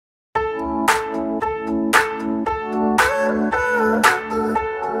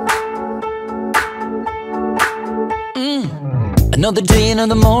Another day,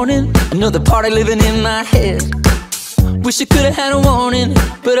 another morning, another party living in my head. Wish I could've had a warning,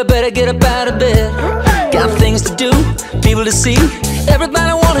 but I better get up out of bed. Got things to do, people to see,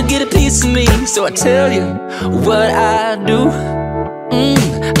 everybody wanna get a piece of me. So I tell you what I do.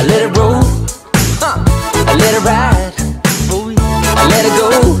 I let it roll, I let it ride, I let it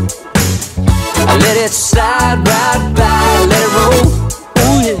go, I let it slide right by. I let it roll,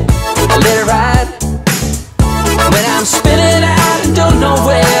 ooh yeah, I let it ride. When I'm spinning out and don't know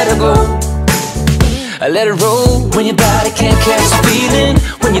where to go, I let it roll. When your body can't catch the feeling,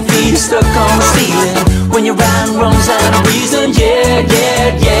 when your feet are stuck on the ceiling, when your mind runs out of reason, yeah,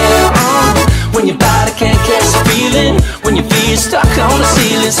 yeah, yeah. When your body can't catch the feeling, when your feet are stuck on the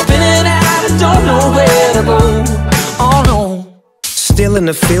ceiling, spinning out and don't know where to go. Oh no. Still in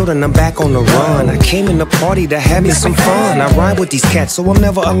the field and I'm back on the run. I came in the party to have me some fun. I ride with these cats so I'm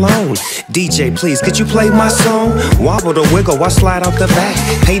never alone. DJ, please, could you play my song? Wobble the wiggle, I slide off the back.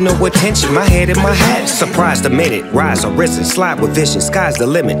 Pay no attention, my head in my hat. Surprised a minute, rise or risen, slide with vision. Sky's the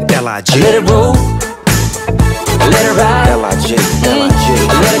limit, L.I.G. I let it roll, I let it ride, L.I.G. L.I.G.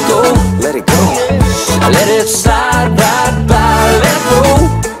 I let it go, let it go. I let it slide right by. Let it roll,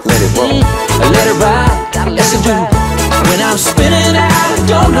 let it roll, I let it ride, yes I do. When I'm spinning out, I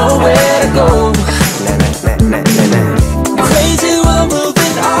don't know where to go. Crazy world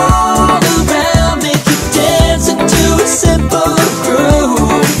moving all around, make you dance into a simple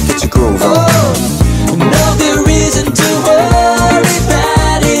groove. Get your groove on. Oh, no good reason to worry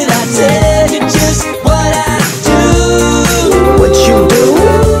about it. I tell you just what I do. What you do?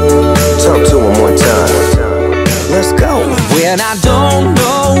 Talk to him one time. Let's go. When I don't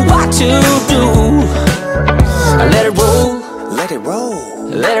know what to do, I let it roll, let it roll,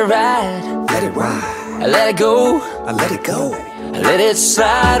 let it ride, let it ride, I let it go, I let it go, I let it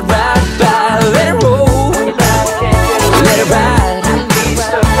slide right by. Let it roll, let it ride, I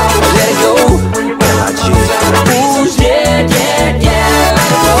let it go, ooh yeah, yeah, yeah.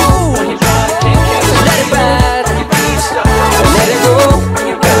 Let it roll, let it ride, I let it go,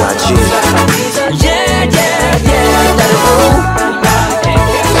 yeah, yeah, yeah. Let it roll,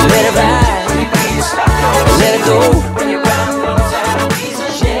 let it ride, let it go.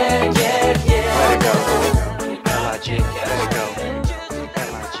 Yeah, yeah, yeah. Let it go. L.I.G.